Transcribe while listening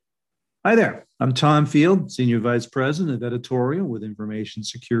Hi there. I'm Tom Field, Senior Vice President of Editorial with Information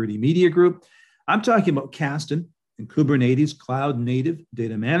Security Media Group. I'm talking about Kasten and Kubernetes Cloud Native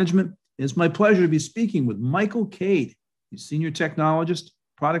Data Management. It's my pleasure to be speaking with Michael Cade. He's Senior Technologist,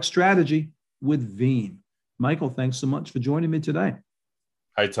 Product Strategy with Veeam. Michael, thanks so much for joining me today.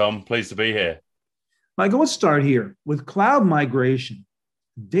 Hi, Tom. Pleased to be here. Michael, let's start here. With cloud migration,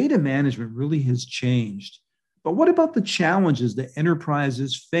 data management really has changed. But what about the challenges that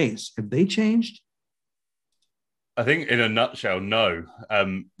enterprises face? Have they changed? I think in a nutshell, no.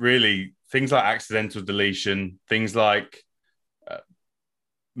 Really, things like accidental deletion, things like uh,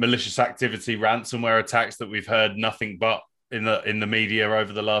 malicious activity, ransomware attacks that we've heard nothing but in the media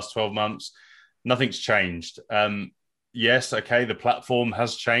over the last 12 months, nothing's changed. Yes, okay, the platform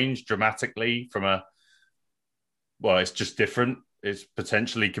has changed dramatically it's just different. It's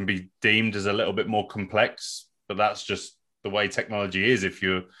potentially can be deemed as a little bit more complex, but that's just the way technology is. If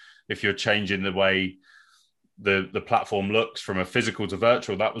you're changing the way the platform looks from a physical to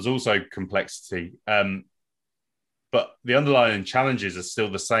virtual, that was also complexity. But the underlying challenges are still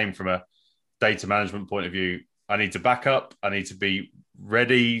the same from a data management point of view. I need to back up. I need to be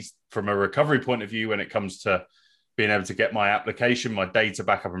ready from a recovery point of view when it comes to being able to get my application, my data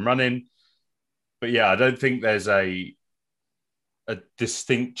back up and running. But yeah, I don't think there's a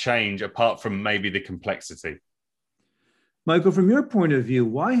distinct change apart from maybe the complexity. Michael, from your point of view,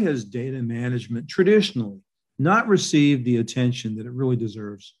 why has data management traditionally not received the attention that it really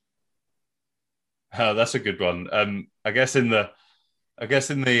deserves? Oh, that's a good one. I guess in the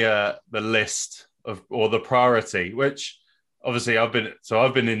list of or the priority, which obviously I've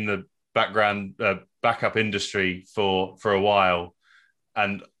been in the background backup industry for a while,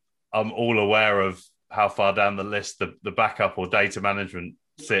 and I'm all aware of how far down the list the backup or data management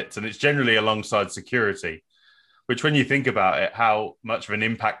sits, and it's generally alongside security. Which, when you think about it, how much of an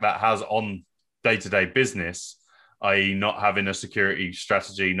impact that has on day-to-day business, i.e., not having a security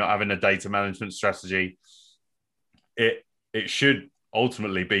strategy, not having a data management strategy, it should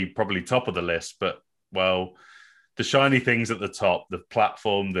ultimately be probably top of the list. But well, the shiny things at the top, the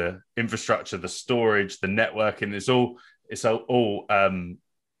platform, the infrastructure, the storage, the networking, it's all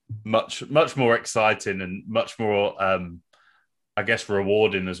much more exciting and much more I guess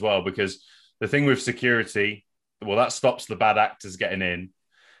rewarding as well, because the thing with security, well, that stops the bad actors getting in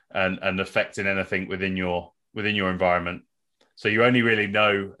and affecting anything within your environment. So you only really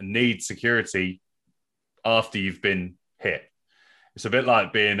know and need security after you've been hit. It's a bit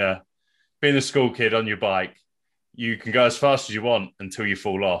like being a school kid on your bike. You can go as fast as you want until you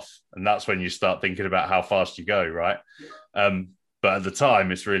fall off, and that's when you start thinking about how fast you go, right? Um, but at the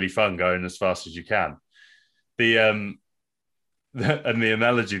time, it's really fun going as fast as you can. The and the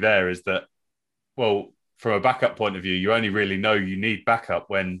analogy there is that, well, from a backup point of view, you only really know you need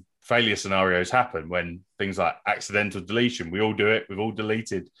backup when failure scenarios happen, when things like accidental deletion, we all do it, we've all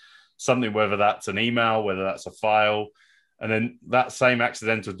deleted something, whether that's an email, whether that's a file. And then that same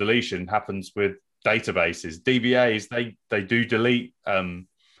accidental deletion happens with databases. DBAs, they do delete the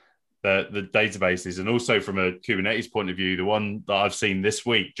databases. And also from a Kubernetes point of view, the one that I've seen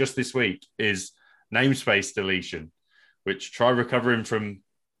just this week, is namespace deletion, which try recovering from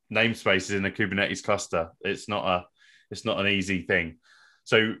namespaces in a Kubernetes cluster. It's not an easy thing.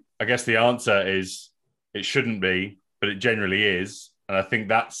 So I guess the answer is it shouldn't be, but it generally is. And I think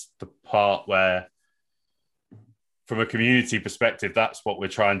that's the part where, from a community perspective, that's what we're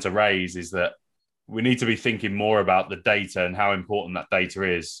trying to raise, is that we need to be thinking more about the data and how important that data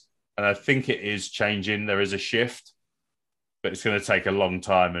is. And I think it is changing. There is a shift, but it's going to take a long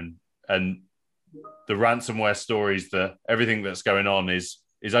time. And the ransomware stories, everything that's going on is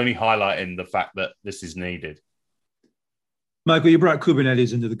only highlighting the fact that this is needed. Michael, you brought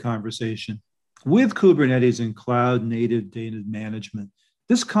Kubernetes into the conversation. With Kubernetes and cloud native data management,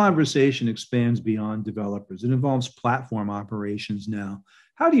 this conversation expands beyond developers. It involves platform operations now.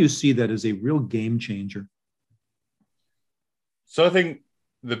 How do you see that as a real game changer? So I think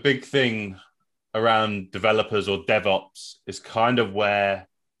the big thing around developers or DevOps is kind of where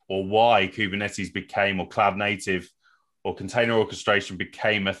or why Kubernetes became, or cloud native or container orchestration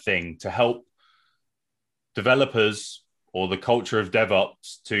became a thing, to help developers or the culture of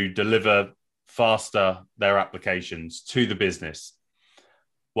DevOps to deliver faster their applications to the business,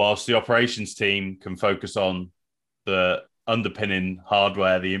 whilst the operations team can focus on the underpinning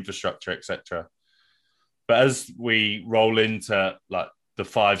hardware, the infrastructure, etc. But as we roll into like the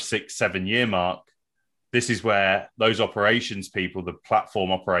 5, 6, 7 year mark, this is where those operations people, the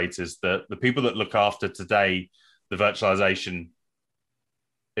platform operators, the people that look after today, the virtualization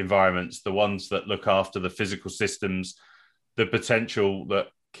environments, the ones that look after the physical systems, the potential that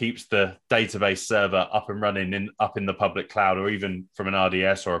keeps the database server up and running up in the public cloud, or even from an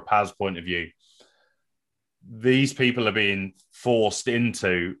RDS or a PaaS point of view. These people are being forced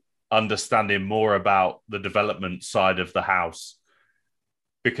into understanding more about the development side of the house,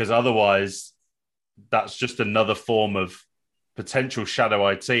 because otherwise that's just another form of potential shadow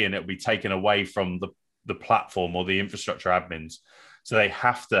IT, and it'll be taken away from the platform or the infrastructure admins. So they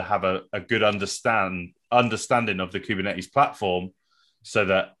have to have a good understanding of the Kubernetes platform so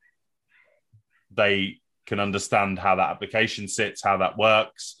that they can understand how that application sits, how that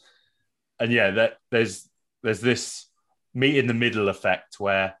works. And yeah, there's this meet in the middle effect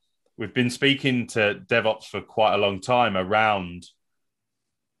where we've been speaking to DevOps for quite a long time around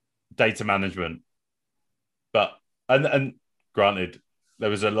data management. But and granted,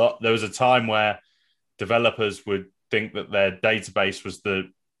 there was a time where developers would think that their database was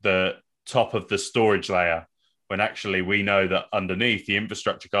the top of the storage layer, when actually we know that underneath, the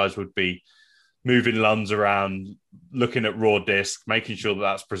infrastructure guys would be moving LUNs around, looking at raw disk, making sure that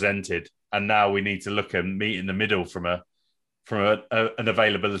that's presented. And now we need to look and meet in the middle from an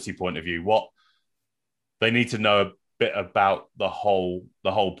availability point of view. What they need to know a bit about the whole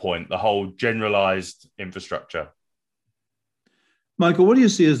point, the whole generalized infrastructure. Michael, what do you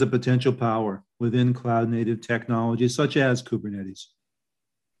see as the potential power within cloud-native technologies such as Kubernetes?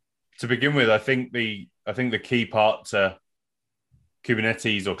 To begin with, I think the key part to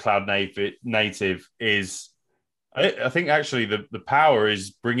Kubernetes or cloud native is, I think actually the power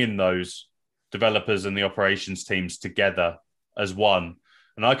is bringing those developers and the operations teams together as one.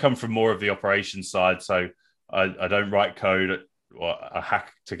 And I come from more of the operations side, so I don't write code, or I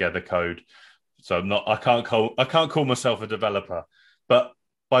hack together code. So I can't call myself a developer. But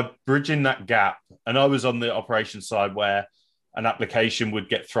by bridging that gap, and I was on the operations side where an application would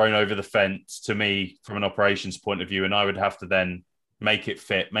get thrown over the fence to me from an operations point of view, and I would have to then make it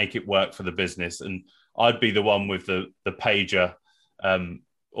fit, make it work for the business. And I'd be the one with the pager,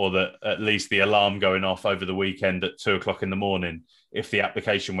 or at least the alarm going off over the weekend at 2:00 in the morning if the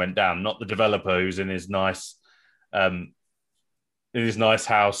application went down, not the developer who's in his nice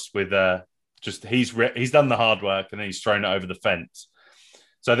house with he's done the hard work and then he's thrown it over the fence.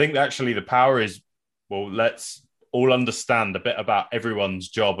 So I think actually the power is, well, let's all understand a bit about everyone's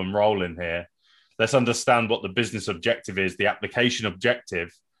job and role in here. Let's understand what the business objective is, the application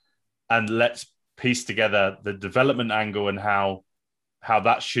objective, and let's piece together the development angle and how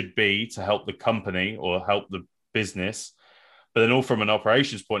that should be to help the company or help the business. But then all from an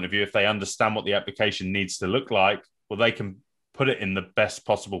operations point of view, if they understand what the application needs to look like, well, they can put it in the best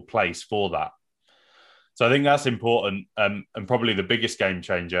possible place for that. So I think that's important, and probably the biggest game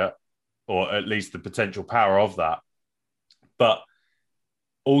changer, or at least the potential power of that. But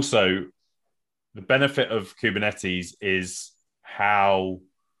also the benefit of Kubernetes is how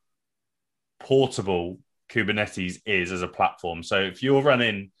portable Kubernetes is as a platform. So if you're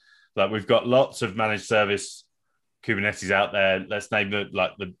running, like we've got lots of managed service Kubernetes out there. Let's name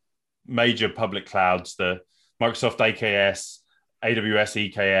the major public clouds, the Microsoft AKS,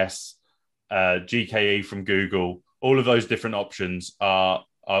 AWS EKS, GKE from Google. All of those different options are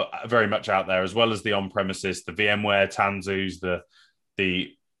very much out there, as well as the on-premises, the VMware, Tanzus,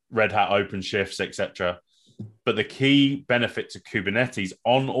 the Red Hat OpenShifts, etc. But the key benefit to Kubernetes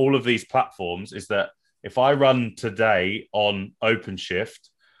on all of these platforms is that if I run today on OpenShift,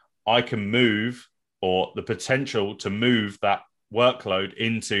 I can move, or the potential to move that workload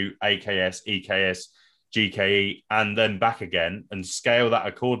into AKS, EKS, GKE, and then back again, and scale that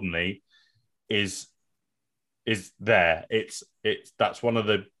accordingly is there. That's one of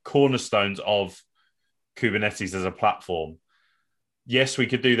the cornerstones of Kubernetes as a platform. Yes, we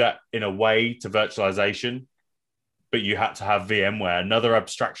could do that in a way to virtualization, but you had to have VMware, another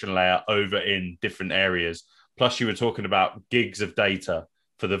abstraction layer over in different areas. Plus, you were talking about gigs of data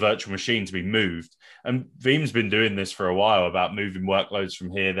for the virtual machine to be moved. And Veeam's been doing this for a while, about moving workloads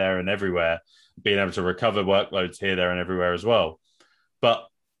from here, there, and everywhere, being able to recover workloads here, there, and everywhere as well. But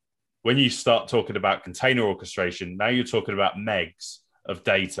when you start talking about container orchestration, now you're talking about megs of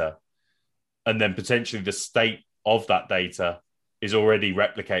data. And then potentially the state of that data is already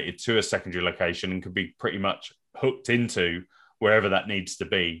replicated to a secondary location and could be pretty much hooked into wherever that needs to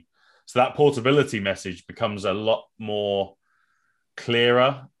be. So that portability message becomes a lot more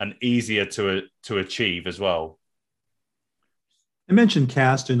clearer and easier to achieve as well. I mentioned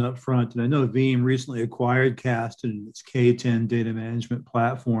Kasten up front, and I know Veeam recently acquired Kasten and its K10 data management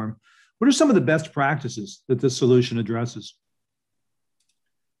platform. What are some of the best practices that this solution addresses?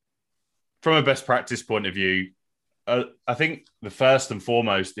 From a best practice point of view, I think the first and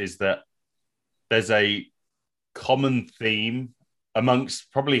foremost is that there's a common theme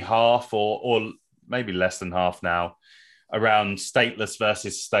amongst probably half or maybe less than half now around stateless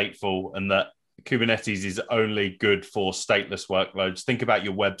versus stateful, and that Kubernetes is only good for stateless workloads. Think about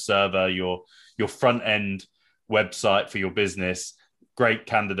your web server, your front end website for your business. Great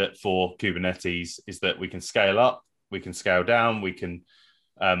candidate for Kubernetes is that we can scale up, we can scale down, we can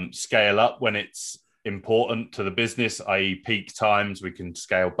scale up when it's important to the business, i.e. peak times. We can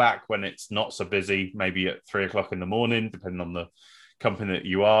scale back when it's not so busy, maybe at 3 o'clock in the morning, depending on the company that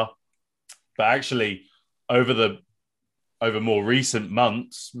you are. But actually, over more recent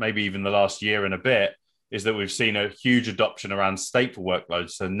months, maybe even the last year and a bit, is that we've seen a huge adoption around stateful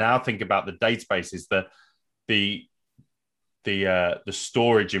workloads. So now think about the databases, the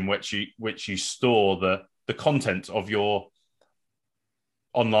storage in which you store the content of your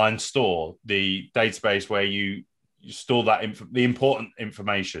online store, the database where you store the important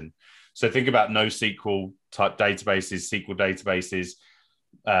information. So think about NoSQL type databases, SQL databases,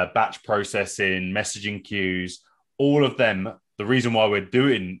 batch processing, messaging queues, all of them. The reason why we're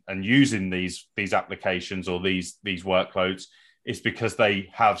doing and using these applications or these workloads is because they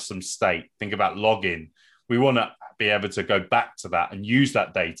have some state. Think about login. We want to be able to go back to that and use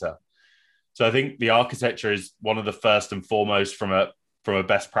that data. So I think the architecture is one of the first and foremost from a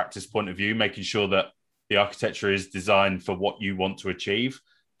best practice point of view, making sure that the architecture is designed for what you want to achieve.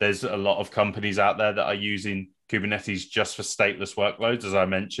 There's a lot of companies out there that are using Kubernetes just for stateless workloads, as I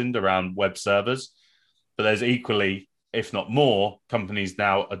mentioned, around web servers. But there's equally, if not more, companies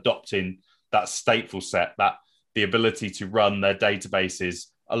now adopting that stateful set, that the ability to run their databases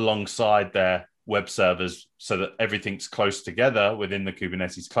alongside their web servers so that everything's close together within the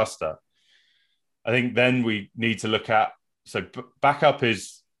Kubernetes cluster. I think then we need to look at, so backup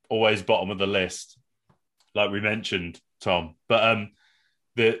is always bottom of the list, like we mentioned, Tom. But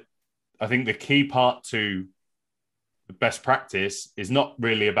I think the key part to the best practice is not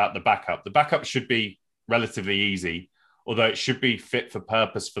really about the backup. The backup should be relatively easy, although it should be fit for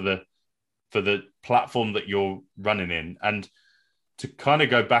purpose for the platform that you're running in. And to kind of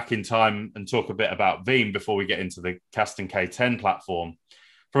go back in time and talk a bit about Veeam before we get into the Kasten K10 platform,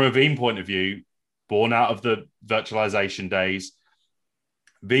 from a Veeam point of view, born out of the virtualization days,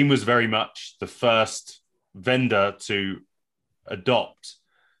 Veeam was very much the first vendor to adopt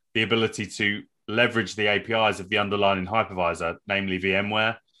the ability to leverage the APIs of the underlying hypervisor, namely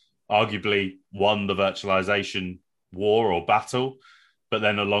VMware. Arguably won the virtualization war or battle, but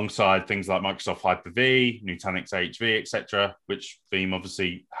then alongside things like Microsoft Hyper-V, Nutanix AHV, etc., which Veeam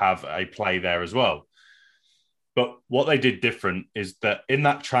obviously have a play there as well. But what they did different is that in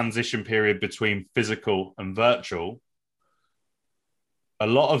that transition period between physical and virtual, a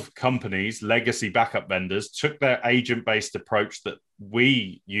lot of companies, legacy backup vendors, took their agent-based approach that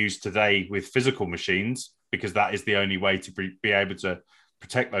we use today with physical machines, because that is the only way to be able to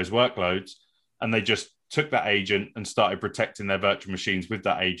protect those workloads. And they just took that agent and started protecting their virtual machines with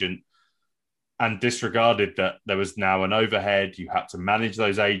that agent, and disregarded that there was now an overhead. You had to manage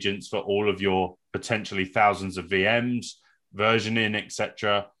those agents for all of your potentially thousands of VMs, versioning,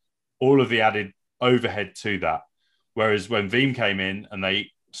 etc. All of the added overhead to that. Whereas when Veeam came in and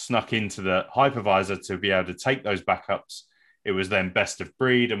they snuck into the hypervisor to be able to take those backups, it was then best of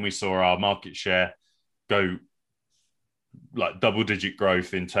breed. And we saw our market share go like double-digit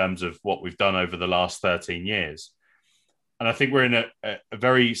growth in terms of what we've done over the last 13 years. And I think we're in a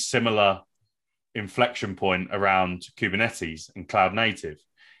very similar inflection point around Kubernetes and cloud native,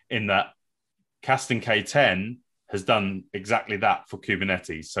 in that Kasten K10 has done exactly that for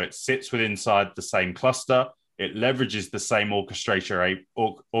Kubernetes. So it sits inside the same cluster. It leverages the same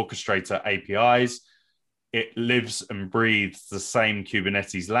orchestrator APIs. It lives and breathes the same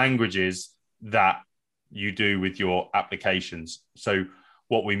Kubernetes languages that you do with your applications. So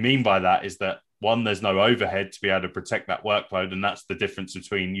what we mean by that is that, one, there's no overhead to be able to protect that workload. And that's the difference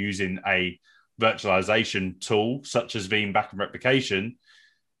between using a virtualization tool such as Veeam Backup Replication.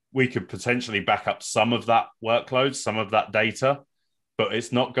 We could potentially back up some of that workload, some of that data, but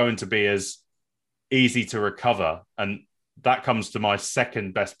it's not going to be as easy to recover. And that comes to my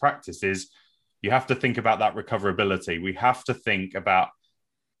second best practice, is you have to think about that recoverability. We have to think about,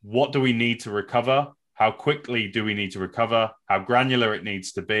 what do we need to recover? How quickly do we need to recover? How granular it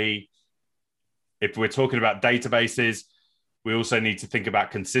needs to be? If we're talking about databases, we also need to think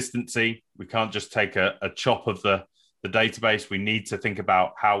about consistency. We can't just take a chop of the database. We need to think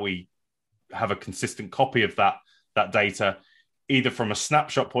about how we have a consistent copy of that data, either from a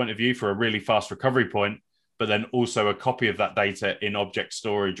snapshot point of view for a really fast recovery point, but then also a copy of that data in object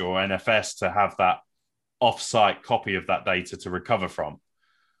storage or NFS to have that off-site copy of that data to recover from.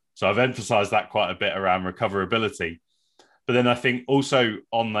 So I've emphasized that quite a bit around recoverability. But then I think also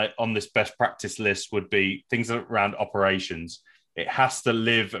on this best practice list would be things around operations. It has to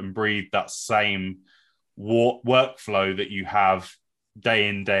live and breathe that same workflow that you have day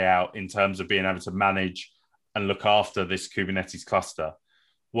in, day out in terms of being able to manage and look after this Kubernetes cluster.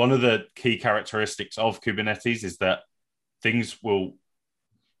 One of the key characteristics of Kubernetes is that things will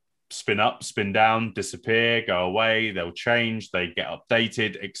spin up, spin down, disappear, go away, they'll change, they get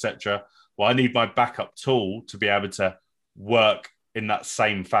updated, etc. Well, I need my backup tool to be able to work in that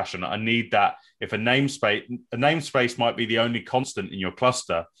same fashion. I need that. If a namespace might be the only constant in your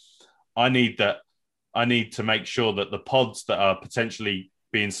cluster, I need to make sure that the pods that are potentially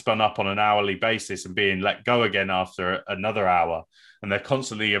being spun up on an hourly basis and being let go again after another hour, and they're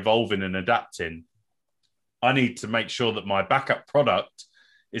constantly evolving and adapting, I need to make sure that my backup product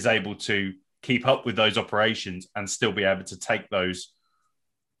is able to keep up with those operations and still be able to take those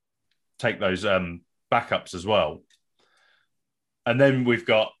backups as well. And then we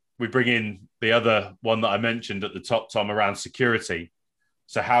bring in the other one that I mentioned at the top, Tom, around security.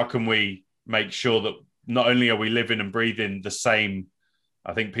 So how can we make sure that not only are we living and breathing the same,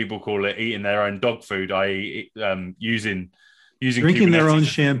 I think people call it eating their own dog food, i.e. using drinking their own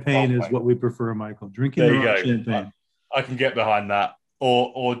champagne is what we prefer, Michael. Drinking their own champagne. I can get behind that.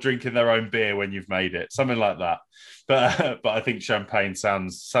 Or drinking their own beer when you've made it, something like that. But I think champagne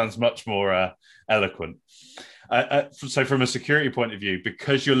sounds much more eloquent. So from a security point of view,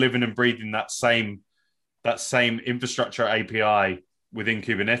 because you're living and breathing that same infrastructure API within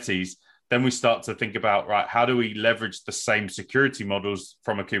Kubernetes, then we start to think about, right, how do we leverage the same security models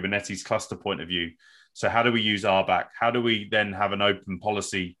from a Kubernetes cluster point of view? So how do we use RBAC? How do we then have an open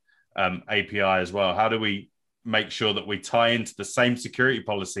policy API as well? How do we make sure that we tie into the same security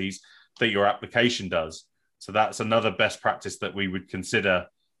policies that your application does? So that's another best practice that we would consider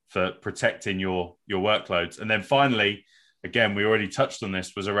for protecting your workloads. And then finally, again, we already touched on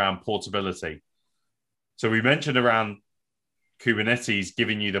this, was around portability. So we mentioned around Kubernetes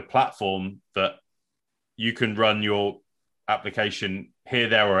giving you the platform that you can run your application here,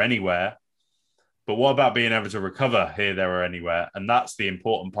 there, or anywhere. But what about being able to recover here, there, or anywhere? And that's the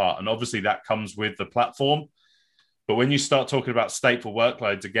important part. And obviously that comes with the platform. But when you start talking about stateful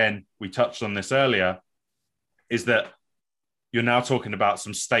workloads, again, we touched on this earlier, is that you're now talking about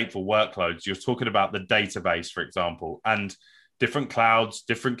some stateful workloads. You're talking about the database, for example, and different clouds,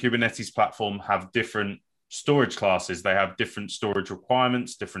 different Kubernetes platform have different storage classes. They have different storage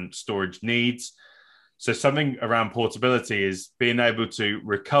requirements, different storage needs. So something around portability is being able to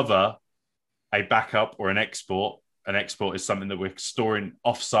recover a backup or an export. An export is something that we're storing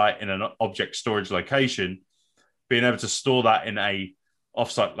offsite in an object storage location. Being able to store that in a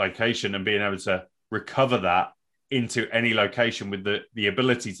offsite location and being able to recover that into any location with the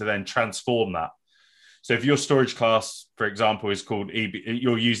ability to then transform that. So if your storage class, for example, is called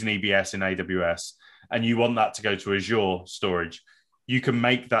you're using EBS in AWS and you want that to go to Azure storage, you can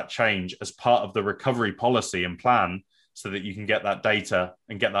make that change as part of the recovery policy and plan so that you can get that data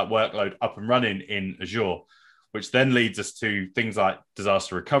and get that workload up and running in Azure, which then leads us to things like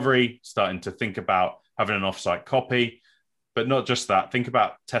disaster recovery, starting to think about having an offsite copy, but not just that. Think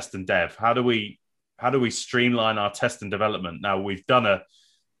about test and dev. How do we streamline our test and development? Now, we've done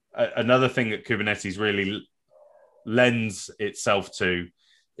another thing that Kubernetes really lends itself to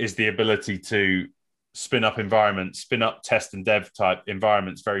is the ability to spin up test and dev type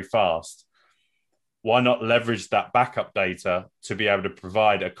environments very fast. Why not leverage that backup data to be able to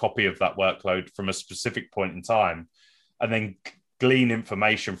provide a copy of that workload from a specific point in time and then glean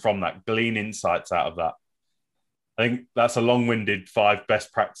information from that, glean insights out of that? I think that's a long-winded 5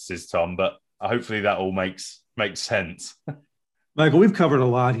 best practices, Tom, but hopefully that all makes sense. Michael, we've covered a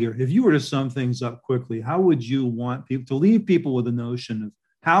lot here. If you were to sum things up quickly, how would you want people to leave people with a notion of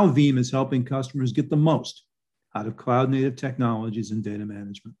how Veeam is helping customers get the most out of cloud-native technologies and data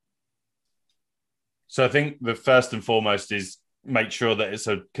management? So I think the first and foremost is make sure that it's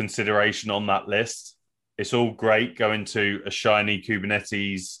a consideration on that list. It's all great going to a shiny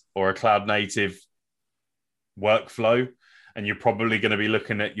Kubernetes or a cloud-native workflow, and you're probably going to be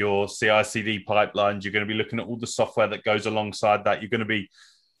looking at your CI/CD pipelines. You're going to be looking at all the software that goes alongside that. You're going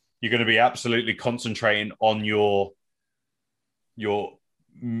to be absolutely concentrating on your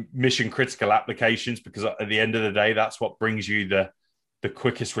mission critical applications, because at the end of the day, that's what brings you the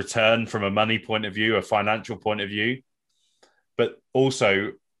quickest return from a money point of view, a financial point of view. But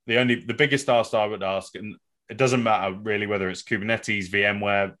also the biggest ask I would ask, and it doesn't matter really whether it's Kubernetes,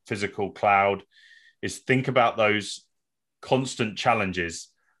 VMware, physical cloud, is think about those constant challenges.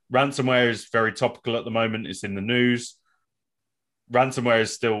 Ransomware is very topical at the moment. It's in the news. ransomware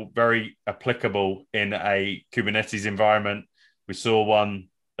is still very applicable in a Kubernetes environment. We saw one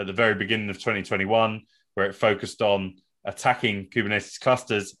at the very beginning of 2021 where it focused on attacking Kubernetes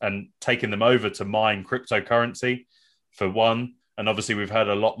clusters and taking them over to mine cryptocurrency for one. And obviously we've heard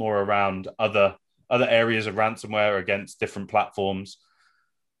a lot more around other areas of ransomware against different platforms.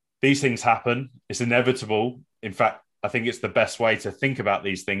 These things happen. It's inevitable. In fact, I think it's the best way to think about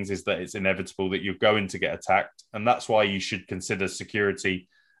these things is that it's inevitable that you're going to get attacked. And that's why you should consider security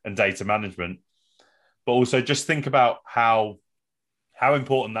and data management. But also just think about how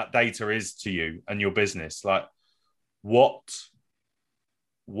important that data is to you and your business. Like what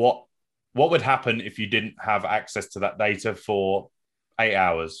would happen if you didn't have access to that data for 8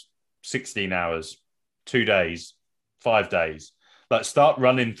 hours, 16 hours, 2 days, 5 days? Like start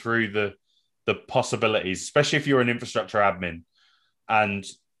running through the possibilities, especially if you're an infrastructure admin and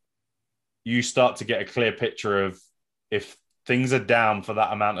you start to get a clear picture of if things are down for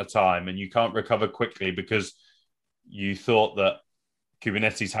that amount of time and you can't recover quickly because you thought that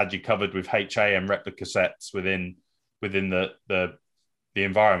Kubernetes had you covered with HA and replica sets within the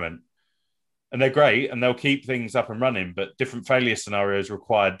environment. And they're great and they'll keep things up and running, but different failure scenarios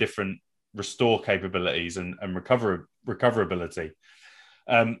require different restore capabilities and recoverability.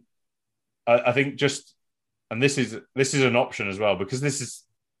 I think and this is an option as well, because this is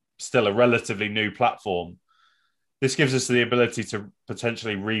still a relatively new platform. This gives us the ability to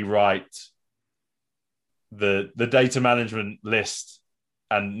potentially rewrite the data management list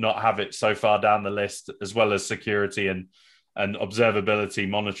and not have it so far down the list, as well as security and observability,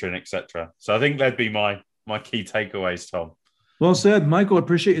 monitoring, etc. So I think that'd be my key takeaways, Tom. Well said, Michael.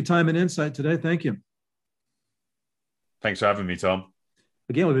 Appreciate your time and insight today. Thank you. Thanks for having me, Tom.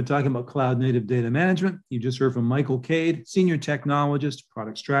 Again, we've been talking about cloud native data management. You just heard from Michael Cade, Senior Technologist,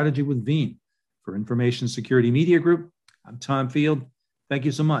 Product Strategy with Veeam. For Information Security Media Group, I'm Tom Field. Thank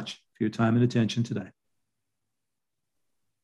you so much for your time and attention today.